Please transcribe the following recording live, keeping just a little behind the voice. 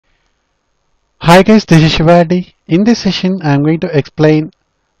Hi guys, this is Reddy. In this session, I am going to explain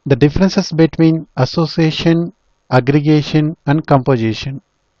the differences between association, aggregation, and composition.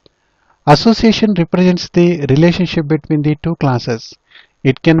 Association represents the relationship between the two classes.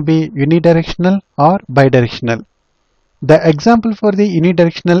 It can be unidirectional or bidirectional. The example for the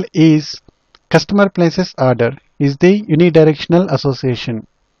unidirectional is customer places order is the unidirectional association.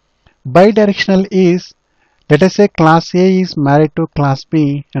 Bidirectional is, let us say, class A is married to class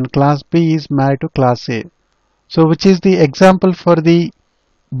B and class B is married to class A. So which is the example for the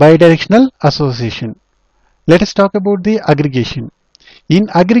bidirectional association. Let us talk about the aggregation. In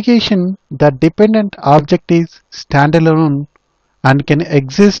aggregation, the dependent object is standalone and can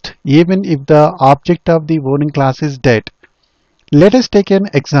exist even if the object of the owning class is dead. Let us take an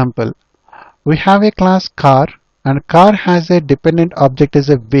example. We have a class car and car has a dependent object as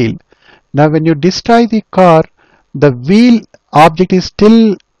a wheel. Now when you destroy the car, the wheel object is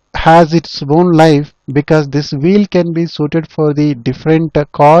still has its own life because this wheel can be suited for the different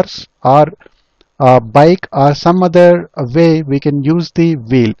cars or bike or some other way we can use the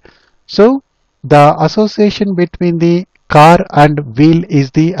wheel. So the association between the car and wheel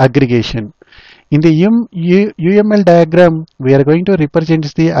is the aggregation. In the UML diagram, we are going to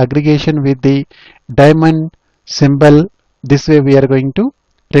represent the aggregation with the diamond symbol. This way we are going to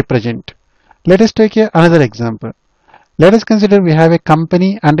represent. Let us take another example. Let us consider we have a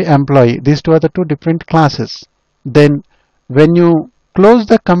company and an employee. These two are the two different classes. Then when you close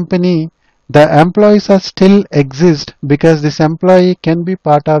the company, the employees are still exist because this employee can be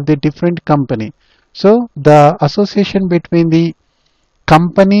part of the different company. So the association between the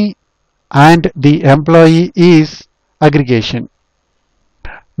company and the employee is aggregation.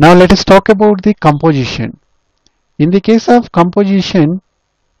 Now let us talk about the composition. In the case of composition,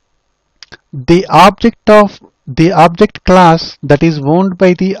 the object class that is owned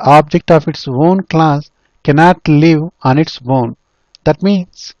by the object of its own class cannot live on its own. That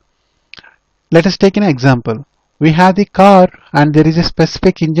means, let us take an example. We have the car and there is a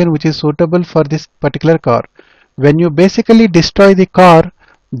specific engine which is suitable for this particular car. When you basically destroy the car,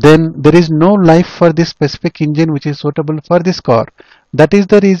 then there is no life for this specific engine which is suitable for this car. That is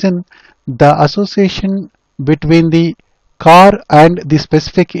the reason the association between the car and the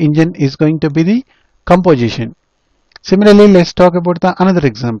specific engine is going to be the composition. Similarly, let's talk about another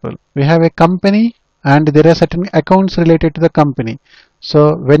example. We have a company and there are certain accounts related to the company.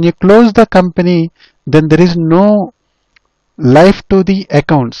 So when you close the company, then there is no life to the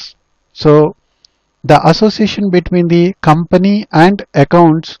accounts. So the association between the company and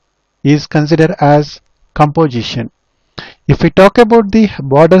accounts is considered as composition. If we talk about the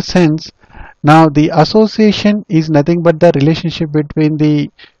broader sense, now the association is nothing but the relationship between the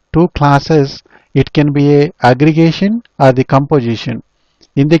two classes. It can be a aggregation or the composition.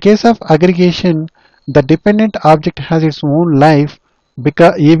 In the case of aggregation, the dependent object has its own life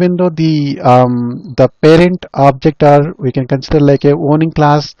because even though the parent object, or we can consider like a owning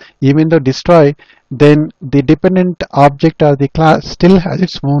class, even though destroy, then the dependent object or the class still has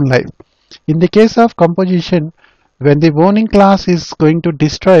its own life. In the case of composition, when the owning class is going to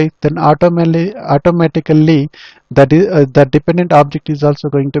destroy, then automatically the dependent object is also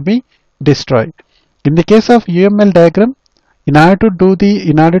going to be destroyed. In the case of UML diagram, in order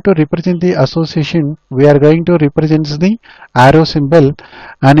to represent the association, we are going to represent the arrow symbol,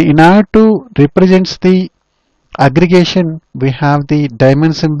 and in order to represent the aggregation, we have the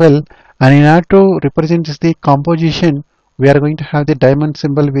diamond symbol, and in order to represent the composition, we are going to have the diamond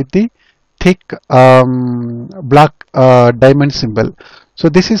symbol with the thick black diamond symbol. So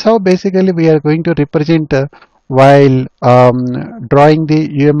this is how basically we are going to represent while drawing the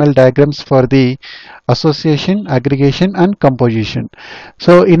UML diagrams for the association, aggregation and composition.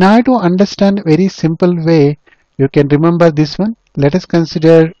 So in order to understand very simple way, you can remember this one. Let us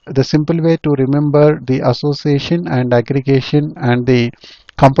consider the simple way to remember the association and aggregation and the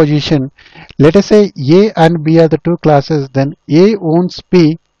composition. Let us say A and B are the two classes, then A owns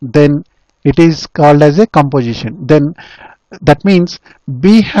B, then it is called as a composition. Then that means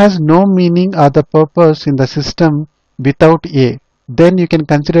B has no meaning or the purpose in the system without A. Then you can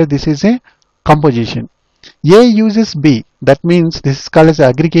consider this is a composition. A uses B. That means this is called as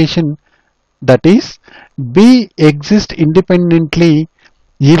aggregation. That is, B exists independently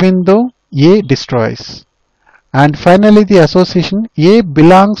even though A destroys. And finally the association, A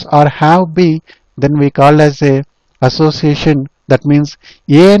belongs or have B, then we call as a association. That means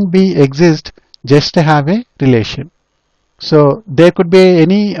A and B exist just to have a relation. So there could be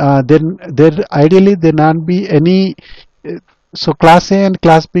any there ideally there not be any so class A and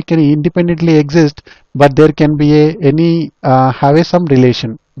class B can independently exist, but there can be any have some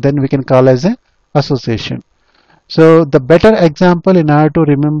relation, then we can call as a association. So the better example in order to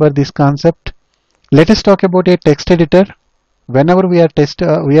remember this concept, let us talk about a text editor. Whenever we are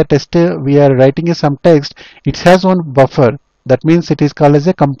writing some text, it has one buffer. That means it is called as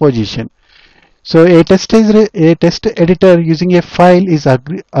a composition. So a text editor using a file is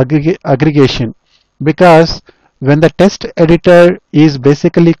aggregation, because when the text editor is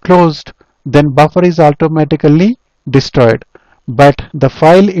basically closed, then buffer is automatically destroyed, but the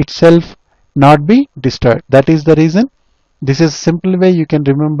file itself not be destroyed. That is the reason. This is a simple way you can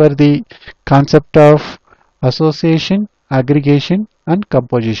remember the concept of association, aggregation and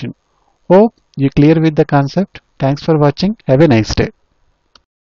composition. Hope you clear with the concept. Thanks for watching. Have a nice day.